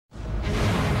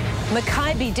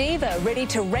Keyte diva ready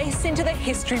to race into the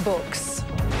history books.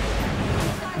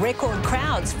 Record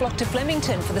crowds flock to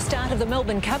Flemington for the start of the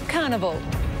Melbourne Cup Carnival.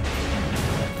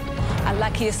 A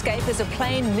lucky escape as a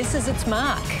plane misses its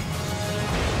mark.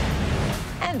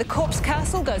 And the Corpse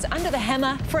Castle goes under the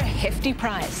hammer for a hefty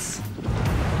price.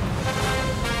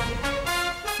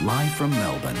 Live from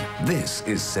Melbourne, this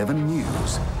is 7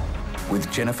 News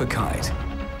with Jennifer Keyte.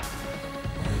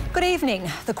 Good evening.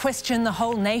 The question the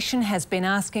whole nation has been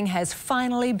asking has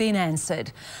finally been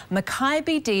answered.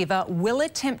 Keyte diva will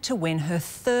attempt to win her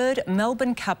third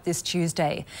Melbourne Cup this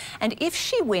Tuesday. And if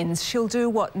she wins, she'll do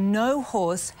what no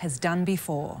horse has done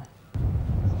before.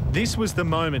 This was the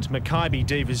moment Keyte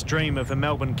diva's dream of a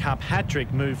Melbourne Cup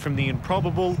hat-trick moved from the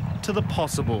improbable to the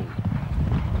possible.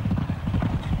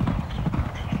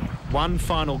 One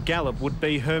final gallop would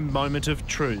be her moment of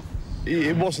truth.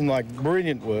 It wasn't like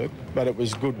brilliant work, but it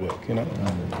was good work, you know,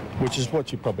 which is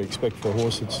what you probably expect for a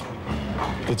horse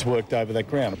that's worked over that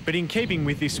ground. But in keeping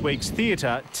with this week's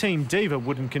theatre, Team Diva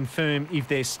wouldn't confirm if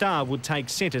their star would take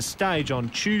centre stage on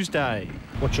Tuesday.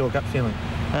 What's your gut feeling?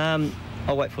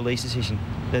 I'll wait for Lee's decision,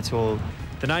 that's all.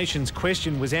 The nation's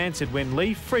question was answered when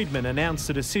Lee Freedman announced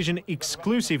the decision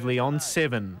exclusively on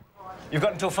 7. You've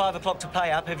got until 5 o'clock to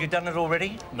pay up. Have you done it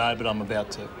already? No, but I'm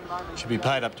about to. She'll be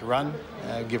paid up to run.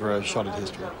 Give her a shot at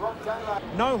history.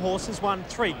 No horse has won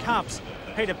 3 cups.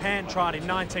 Peter Pan tried in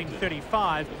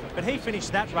 1935, but he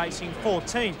finished that race in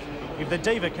 14th. If the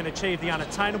Diva can achieve the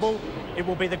unattainable, it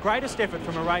will be the greatest effort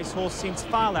from a racehorse since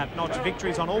Farlap notched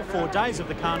victories on all 4 days of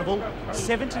the carnival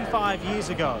 75 years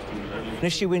ago. And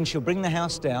if she wins, she'll bring the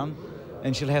house down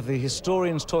and she'll have the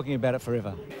historians talking about it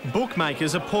forever.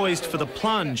 Bookmakers are poised for the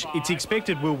plunge. It's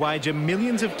expected we'll wager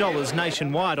millions of dollars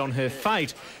nationwide on her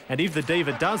fate. And if the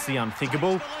Diva does the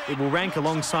unthinkable, it will rank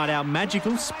alongside our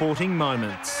magical sporting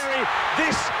moments.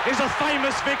 This is a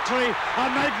famous victory, a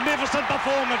magnificent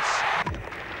performance.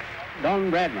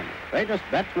 Don Bradman, greatest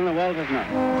batsman the world has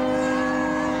known.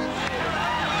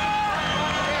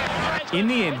 In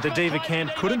the end, the Diva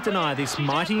camp couldn't deny this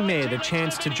mighty mare the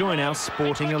chance to join our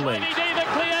sporting elite. Diva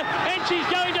clear, and she's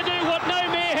going to do what no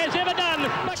mare has ever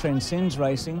done. It transcends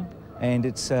racing, and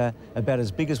it's about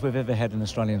as big as we've ever had in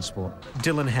Australian sport.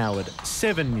 Dylan Howard,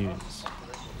 7 News.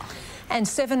 And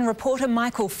 7 reporter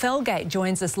Michael Felgate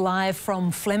joins us live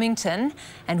from Flemington.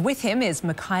 And with him is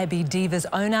Keyte diva's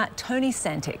owner, Tony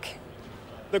Santic.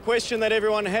 The question that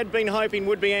everyone had been hoping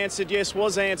would be answered yes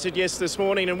was answered yes this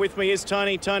morning, and with me is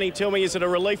Tony. Tony, tell me, is it a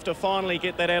relief to finally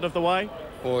get that out of the way?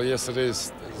 Well, yes, it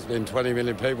is. There's been 20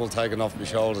 million people taken off my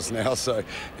shoulders now, so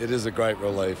it is a great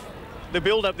relief. The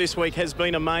build-up this week has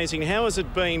been amazing. How has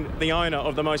it been the owner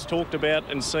of the most talked about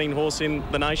and seen horse in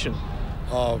the nation?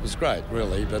 Oh, it was great,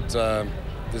 really, but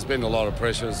there's been a lot of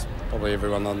pressures. Probably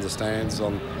everyone understands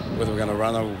on whether we're going to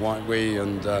run or won't we,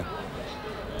 and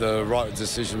the right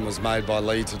decision was made by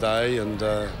Lee today, and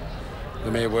the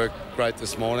mare worked great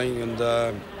this morning,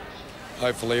 and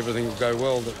hopefully everything will go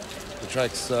well. The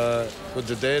track's good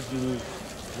to dead, and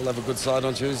we'll have a good side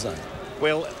on Tuesday.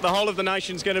 Well, the whole of the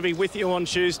nation's going to be with you on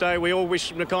Tuesday. We all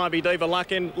wish Keyte diva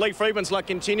luck, and Lee Freedman's luck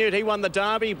continued. He won the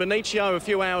Derby, Benicio a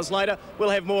few hours later. We'll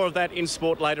have more of that in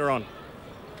sport later on.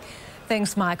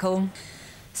 Thanks, Michael.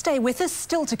 Stay with us.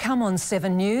 Still to come on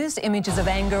 7 News, images of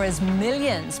anger as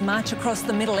millions march across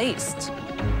the Middle East.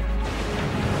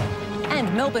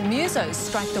 And Melbourne musos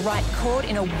strike the right chord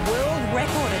in a world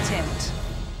record attempt.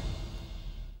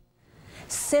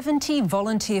 70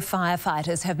 volunteer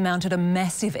firefighters have mounted a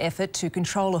massive effort to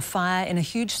control a fire in a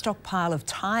huge stockpile of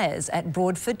tyres at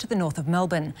Broadford to the north of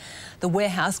Melbourne. The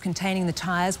warehouse containing the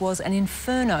tyres was an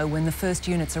inferno when the first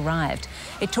units arrived.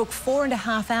 It took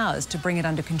 4.5 hours to bring it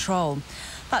under control.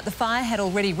 But the fire had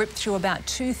already ripped through about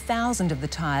 2,000 of the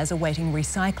tyres awaiting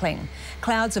recycling.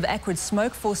 Clouds of acrid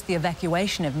smoke forced the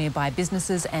evacuation of nearby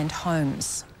businesses and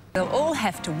homes. They'll all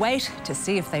have to wait to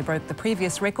see if they broke the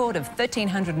previous record of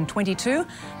 1,322.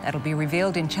 That'll be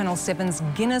revealed in Channel 7's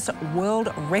Guinness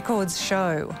World Records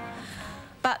show.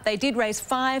 But they did raise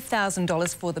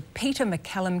 $5,000 for the Peter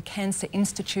MacCallum Cancer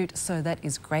Institute, so that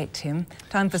is great, Tim.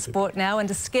 Time for sport now, and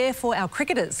a scare for our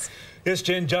cricketers. Yes,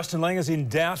 Jen, Justin Langer's in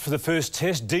doubt for the first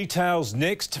test. Details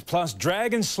next, plus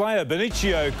Dragon Slayer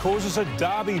Benicio causes a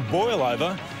Derby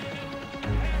boil-over.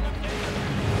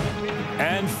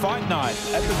 And fight night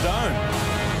at the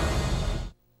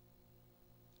Dome.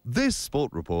 This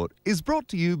sport report is brought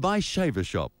to you by Shaver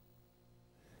Shop.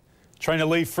 Trainer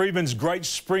Lee Freedman's great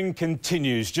spring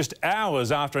continues. Just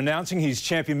hours after announcing his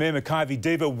champion mare Keyte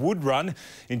diva would run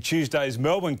in Tuesday's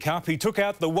Melbourne Cup, he took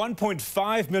out the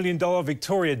 $1.5 million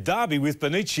Victoria Derby with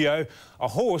Benicio, a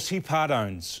horse he part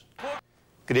owns.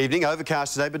 Good evening.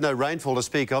 Overcast today, but no rainfall to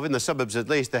speak of in the suburbs at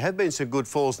least. There have been some good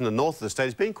falls in the north of the state.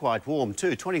 It's been quite warm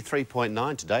too.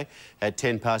 23.9 today at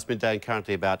 10 past midday and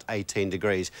currently about 18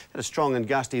 degrees. Had a strong and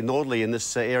gusty northerly in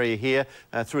this area here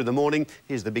through the morning.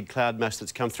 Here's the big cloud mass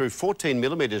that's come through. 14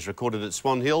 millimetres recorded at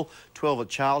Swan Hill, 12 at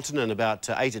Charlton and about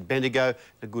 8 at Bendigo.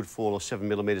 A good fall of 7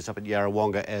 millimetres up at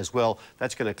Yarrawonga as well.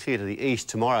 That's going to clear to the east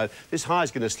tomorrow. This high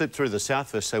is going to slip through the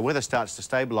south first, so weather starts to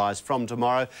stabilise from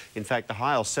tomorrow. In fact, the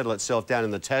high will settle itself down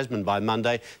in the Tasman by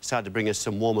Monday, start to bring us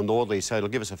some warm and northerly, so it'll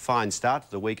give us a fine start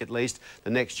to the week at least. The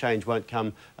next change won't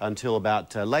come until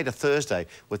about later Thursday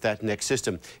with that next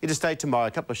system. Interstate tomorrow,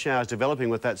 a couple of showers developing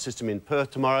with that system in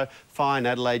Perth tomorrow. Fine,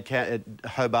 Adelaide,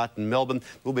 Hobart and Melbourne.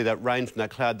 Will be that rain from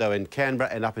that cloud though in Canberra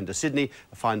and up into Sydney.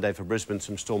 A fine day for Brisbane,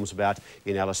 some storms about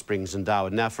in Alice Springs and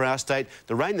Darwin. Now for our state,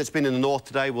 the rain that's been in the north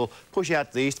today will push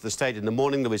out to the east of the state in the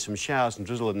morning. There'll be some showers and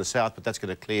drizzle in the south, but that's going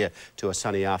to clear to a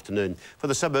sunny afternoon. For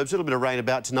the suburbs, a little bit of rain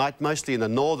about tonight, mostly in the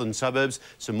northern suburbs.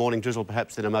 Some morning drizzle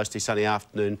perhaps, then a mostly sunny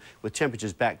afternoon with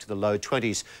temperatures back to the low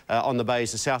 20s. On the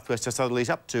bays, the southwest to southerlies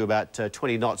up to about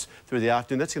 20 knots through the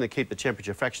afternoon. That's going to keep the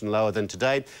temperature a fraction lower than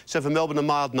today. So for Melbourne, a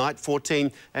mild night,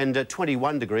 14 and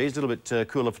 21 degrees. A little bit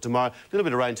cooler for tomorrow. A little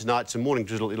bit of rain tonight, some morning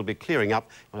drizzle. It'll be clearing up.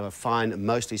 We'll have a fine,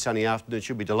 mostly sunny afternoon.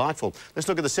 Should be delightful. Let's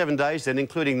look at the 7 days then,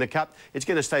 including the Cup. It's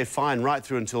going to stay fine right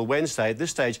through until Wednesday. At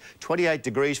this stage, 28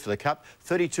 degrees for the Cup,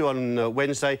 32 on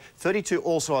Wednesday, 32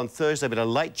 also on Thursday, but a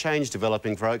late change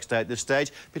developing for Oaks Day at this stage.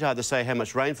 A bit hard to say how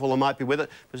much rainfall there might be with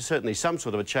it, but certainly some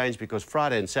sort of a change because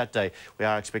Friday and Saturday we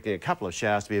are expecting a couple of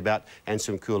showers to be about and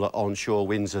some cooler onshore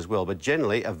winds as well. But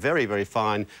generally a very, very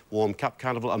fine, warm Cup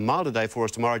Carnival. A milder day for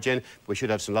us tomorrow, Jen. We should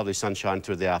have some lovely sunshine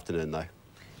through the afternoon though.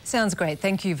 Sounds great.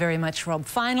 Thank you very much, Rob.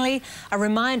 Finally, a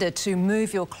reminder to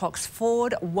move your clocks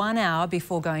forward 1 hour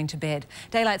before going to bed.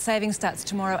 Daylight saving starts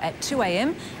tomorrow at 2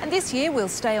 a.m. and this year we'll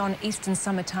stay on Eastern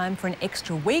Summer Time for an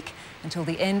extra week until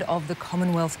the end of the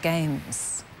Commonwealth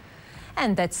Games.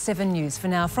 And that's 7 News for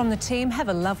now. From the team, have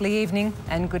a lovely evening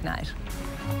and good night.